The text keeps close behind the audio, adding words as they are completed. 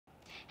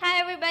Hi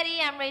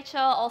everybody, I'm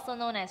Rachel, also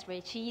known as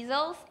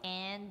Racheezels,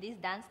 and this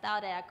dance style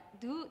that I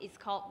do is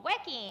called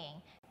waacking.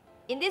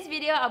 In this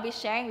video, I'll be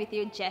sharing with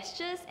you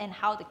gestures and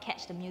how to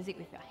catch the music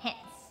with your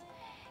hands.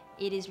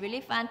 It is really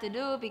fun to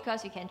do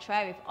because you can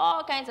try with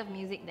all kinds of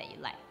music that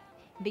you like.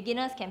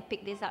 Beginners can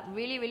pick this up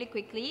really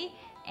quickly,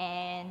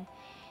 and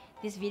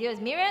this video is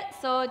mirrored,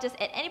 so just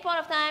at any point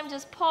of time,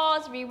 just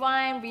pause,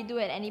 rewind,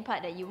 redo at any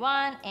part that you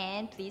want,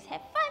 and please have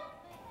fun.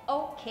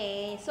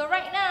 Okay, so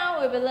right now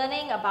we'll be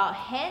learning about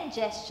hand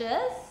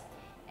gestures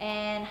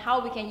and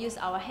how we can use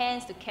our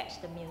hands to catch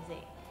the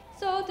music.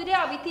 So today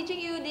I'll be teaching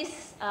you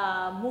this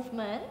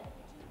movement.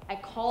 I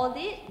called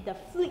it the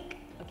flick.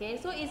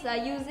 Okay, so it's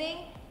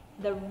using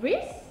the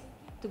wrist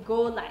to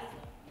go like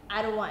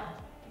either one.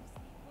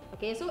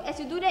 Okay, so as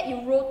you do that,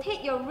 you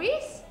rotate your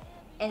wrist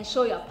and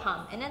show your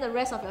palm, and then the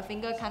rest of your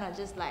finger kind of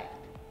just like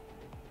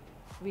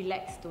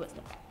relax towards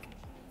the back.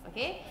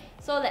 Okay,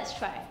 so let's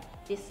try.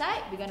 This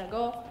side, we're gonna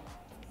go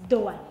do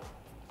 1,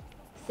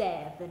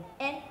 7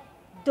 and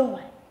do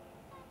 1,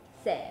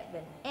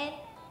 7 and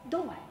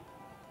do 1.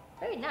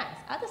 Very nice.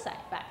 Other side,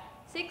 5,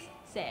 6,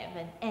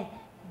 7 and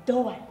do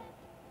 1,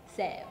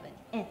 7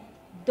 and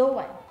do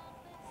 1,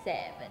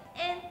 7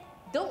 and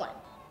do 1.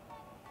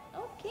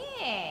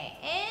 Okay,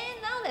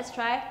 and now let's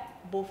try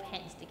both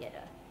hands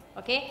together.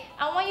 Okay,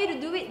 I want you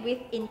to do it with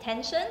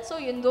intention, so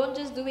you don't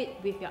just do it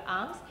with your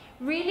arms.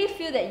 Really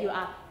feel that you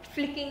are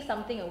flicking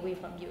something away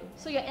from you.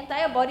 So your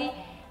entire body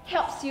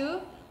helps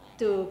you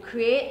to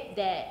create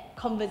that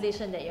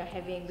conversation that you're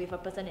having with a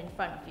person in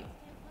front of you.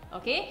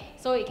 Okay,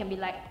 so it can be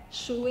like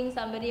shooing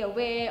somebody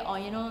away, or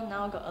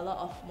now got a lot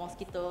of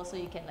mosquitoes, so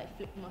you can like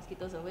flick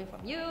mosquitoes away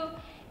from you.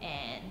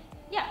 And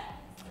yeah,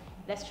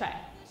 let's try.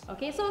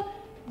 Okay, so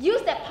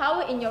use that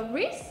power in your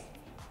wrist,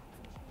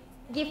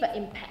 give an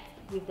impact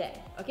with that.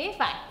 Okay,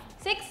 5,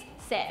 6,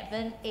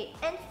 7, 8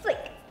 and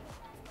flick.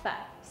 5,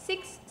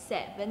 6,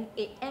 7,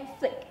 8 and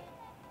flick.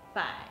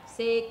 5,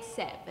 6,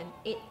 7,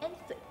 8 and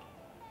flick.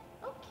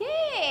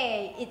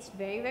 Okay, it's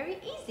very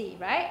easy,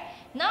 right?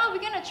 Now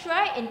we're gonna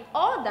try in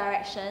all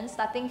directions,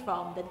 starting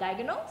from the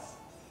diagonals.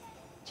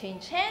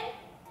 Change hand,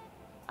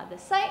 other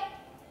side,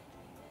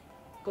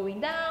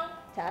 going down,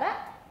 ta-da,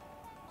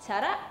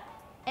 ta-da,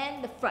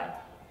 and the front,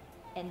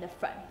 and the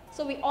front.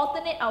 So we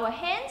alternate our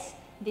hands,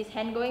 this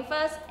hand going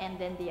first and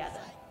then the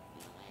other.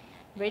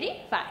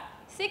 Ready? 5,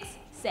 6,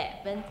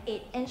 7,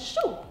 8 and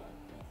shoo.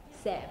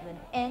 7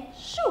 and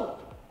shoo.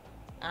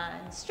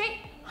 And straight,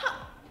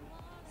 hop.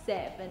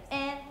 7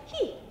 and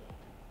he.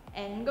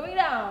 And going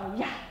down,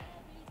 yeah.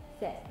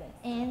 7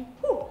 and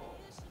hoo.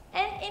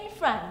 And in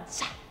front,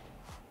 sha.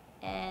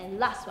 And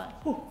last one,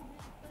 hoo.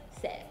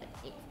 7,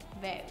 8.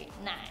 Very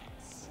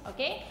nice.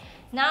 Okay.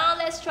 Now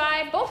let's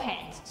try both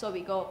hands. So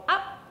we go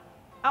up,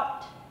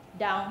 out,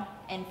 down,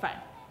 and front.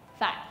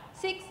 5,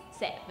 6,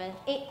 7,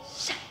 8,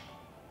 sha.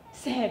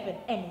 7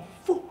 and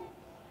foo.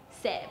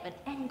 7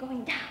 and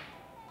going down.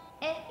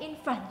 And in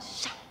front,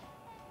 sha.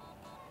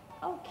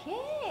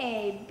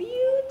 Okay,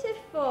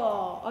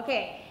 beautiful.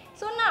 Okay,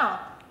 so now,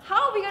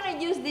 how are we gonna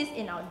use this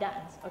in our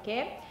dance?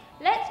 Okay,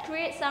 let's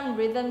create some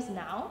rhythms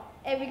now,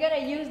 and we're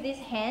gonna use these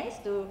hands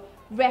to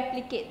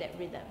replicate that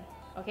rhythm.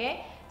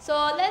 Okay, so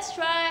let's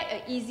try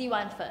an easy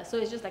one first. So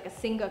it's just like a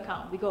single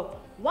count. We go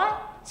 1,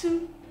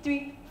 2,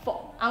 3,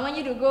 4. I want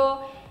you to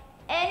go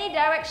any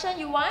direction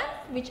you want,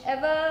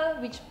 whichever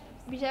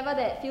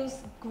that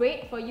feels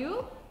great for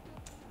you,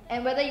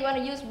 and whether you want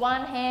to use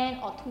one hand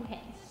or two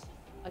hands.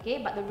 Okay,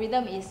 but the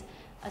rhythm is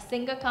a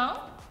single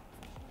count,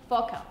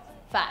 4 count.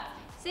 5,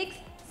 6,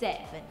 7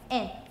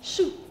 and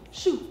shoo,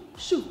 shoo,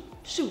 shoo,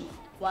 shoo.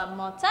 One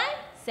more time,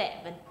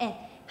 7 and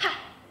ha,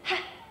 ha,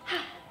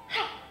 ha,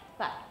 ha.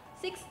 5,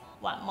 6,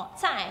 one more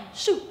time,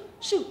 shoo,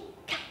 shoo,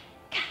 ka,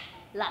 ka.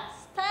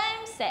 Last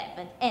time,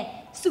 7 and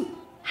shoo,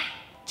 ha,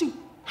 shoo,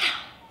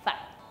 ha. 5,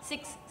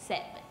 6,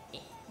 7,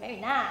 8. Very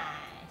nice.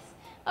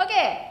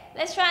 Okay,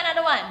 let's try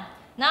another one.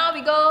 Now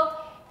we go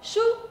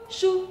shoo,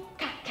 shoo,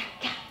 ka, ka,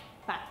 ka.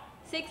 5,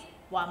 6,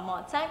 one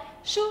more time,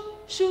 shoo,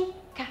 shoo,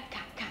 ka, ka,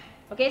 ka.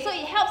 Okay, so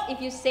it helps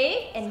if you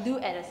say and do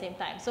at the same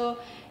time. So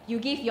you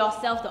give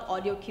yourself the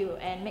audio cue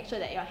and make sure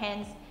that your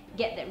hands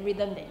get that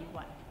rhythm that you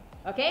want.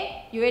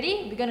 Okay, you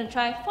ready? We're gonna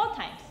try 4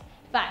 times.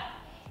 5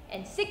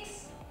 and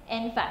 6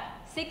 and 5,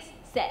 6,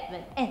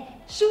 7 and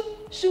shoo,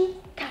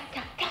 shoo, ka,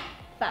 ka, ka.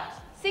 5,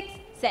 6,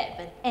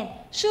 7 and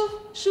shoo,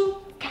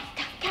 shoo, ka,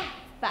 ka, ka.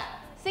 5,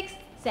 6,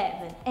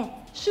 7 and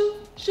shoo,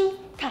 shoo,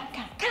 ka,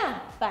 ka,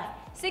 ka. 5,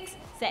 6,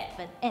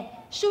 7 and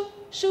shoo,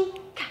 shoo,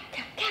 ka,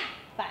 ka, ka.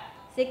 5,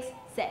 6,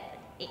 7,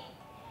 8.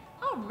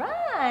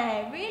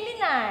 Alright, really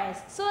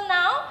nice. So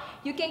now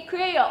you can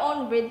create your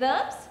own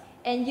rhythms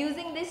and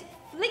using this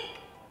flick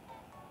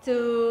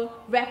to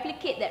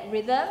replicate that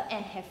rhythm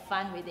and have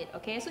fun with it.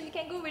 Okay, so you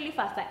can go really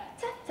fast, like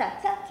ta ta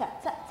ta ta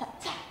ta ta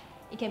ta.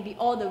 It can be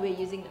all the way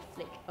using the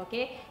flick.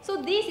 Okay,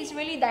 so this is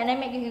really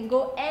dynamic. You can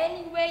go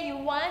anywhere you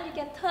want. You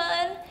can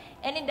turn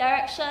any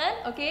direction.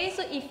 Okay,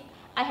 so if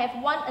I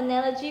have one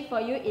analogy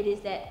for you, it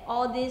is that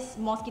all these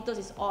mosquitoes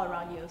is all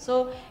around you.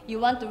 So you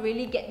want to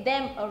really get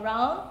them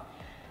around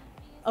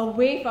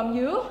away from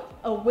you,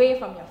 away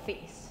from your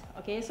face.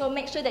 Okay, so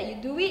make sure that you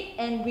do it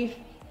and with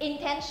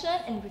intention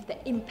and with the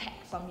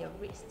impact from your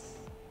wrists.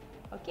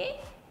 Okay,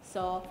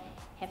 so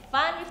have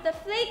fun with the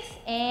flicks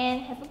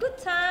and have a good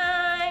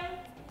time.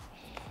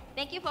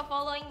 Thank you for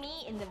following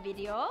me in the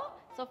video.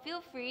 So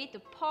feel free to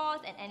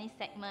pause at any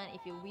segment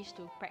if you wish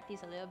to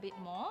practice a little bit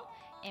more.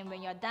 And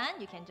when you're done,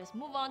 you can just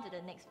move on to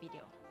the next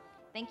video.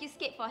 Thank you,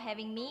 Scape, for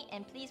having me,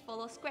 and please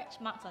follow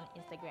ScRach MarcS on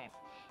Instagram.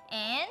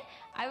 And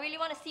I really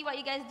want to see what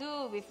you guys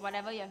do with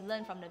whatever you have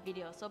learned from the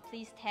video, so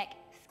please tag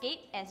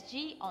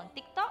SCAPESG on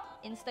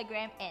TikTok,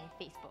 Instagram, and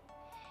Facebook.